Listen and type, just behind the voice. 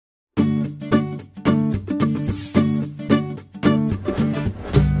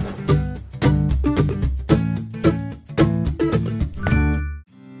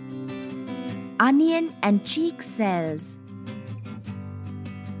onion and cheek cells.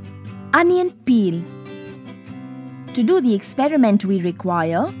 Onion peel. To do the experiment we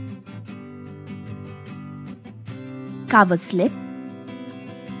require cover slip,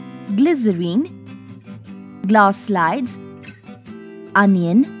 glycerine, glass slides,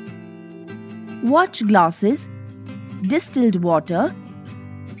 onion, watch glasses, distilled water,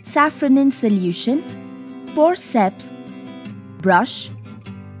 saffron in solution, forceps, brush,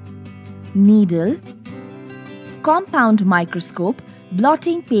 needle, compound microscope,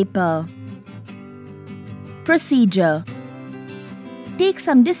 blotting paper. Procedure. Take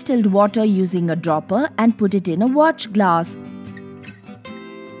some distilled water using a dropper and put it in a watch glass.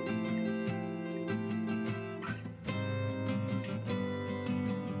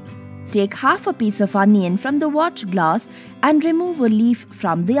 Take half a piece of onion from the watch glass and remove a leaf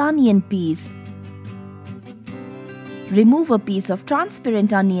from the onion piece. Remove a piece of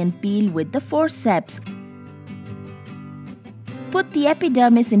transparent onion peel with the forceps. Put the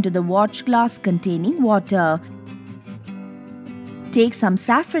epidermis into the watch glass containing water. Take some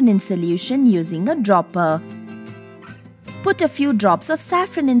saffron in solution using a dropper. Put a few drops of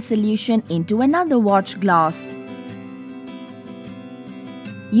saffron in solution into another watch glass.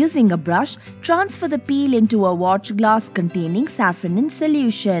 Using a brush, transfer the peel into a watch glass containing saffron in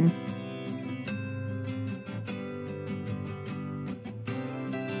solution.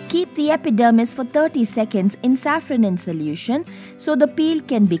 Keep the epidermis for 30 seconds in saffron in solution so the peel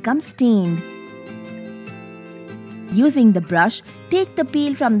can become stained. Using the brush, take the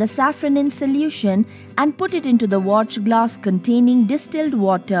peel from the saffron in solution and put it into the watch glass containing distilled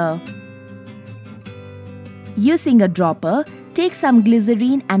water. Using a dropper, take some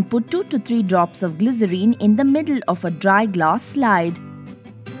glycerine and put 2 to 3 drops of glycerine in the middle of a dry glass slide.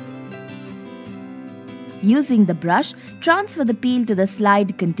 Using the brush, transfer the peel to the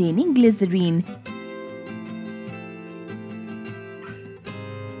slide containing glycerine.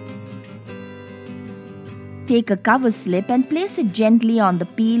 Take a cover slip and place it gently on the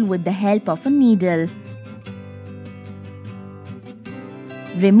peel with the help of a needle.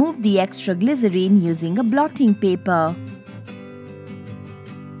 Remove the extra glycerine using a blotting paper.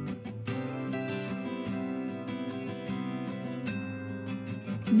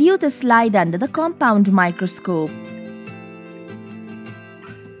 View the slide under the compound microscope.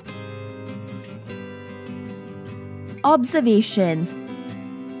 Observations.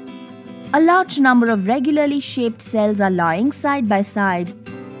 A large number of regularly shaped cells are lying side by side.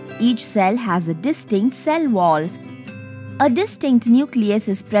 Each cell has a distinct cell wall. A distinct nucleus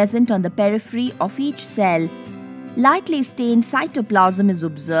is present on the periphery of each cell. Lightly stained cytoplasm is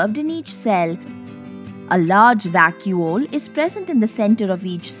observed in each cell. A large vacuole is present in the center of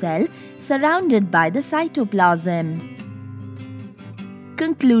each cell, surrounded by the cytoplasm.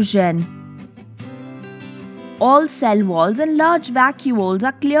 Conclusion. All cell walls and large vacuoles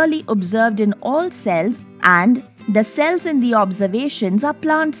are clearly observed in all cells, and the cells in the observations are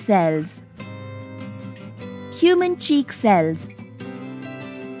plant cells. Human cheek cells.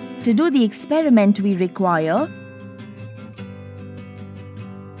 To do the experiment we require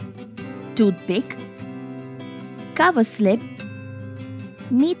toothpick, cover slip,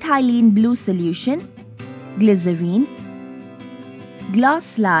 methylene blue solution, glycerine, glass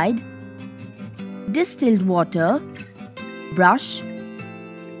slide, distilled water, brush,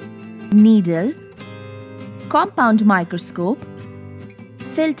 needle, compound microscope,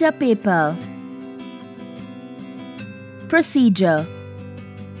 filter paper. Procedure.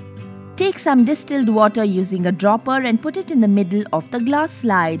 Take some distilled water using a dropper and put it in the middle of the glass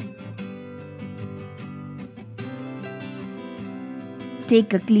slide.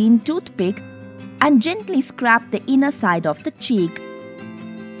 Take a clean toothpick and gently scrape the inner side of the cheek.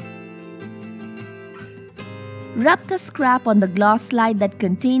 Rub the scrap on the glass slide that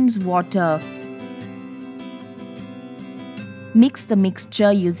contains water. Mix the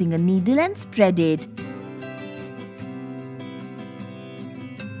mixture using a needle and spread it.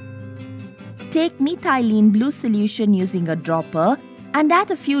 Take methylene blue solution using a dropper and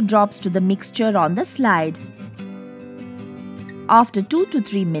add a few drops to the mixture on the slide. After 2 to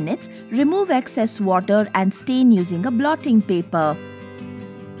 3 minutes, remove excess water and stain using a blotting paper.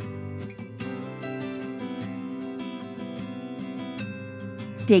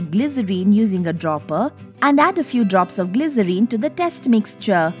 Take glycerine using a dropper and add a few drops of glycerine to the test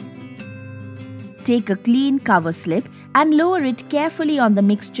mixture. Take a clean cover slip and lower it carefully on the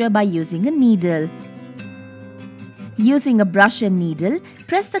mixture by using a needle. Using a brush and needle,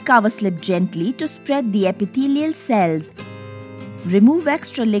 press the cover slip gently to spread the epithelial cells. Remove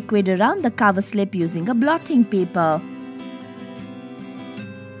extra liquid around the cover slip using a blotting paper.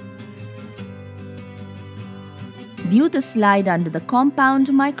 View the slide under the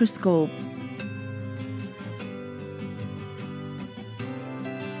compound microscope.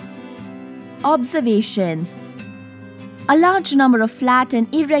 Observations. A large number of flat and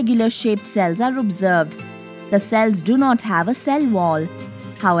irregular shaped cells are observed. The cells do not have a cell wall.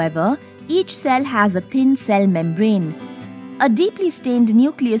 However, each cell has a thin cell membrane. A deeply stained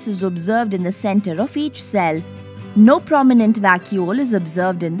nucleus is observed in the center of each cell. No prominent vacuole is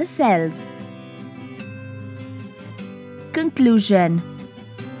observed in the cells. Conclusion.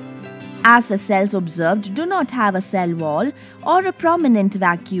 As the cells observed do not have a cell wall or a prominent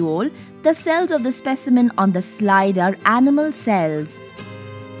vacuole, the cells of the specimen on the slide are animal cells.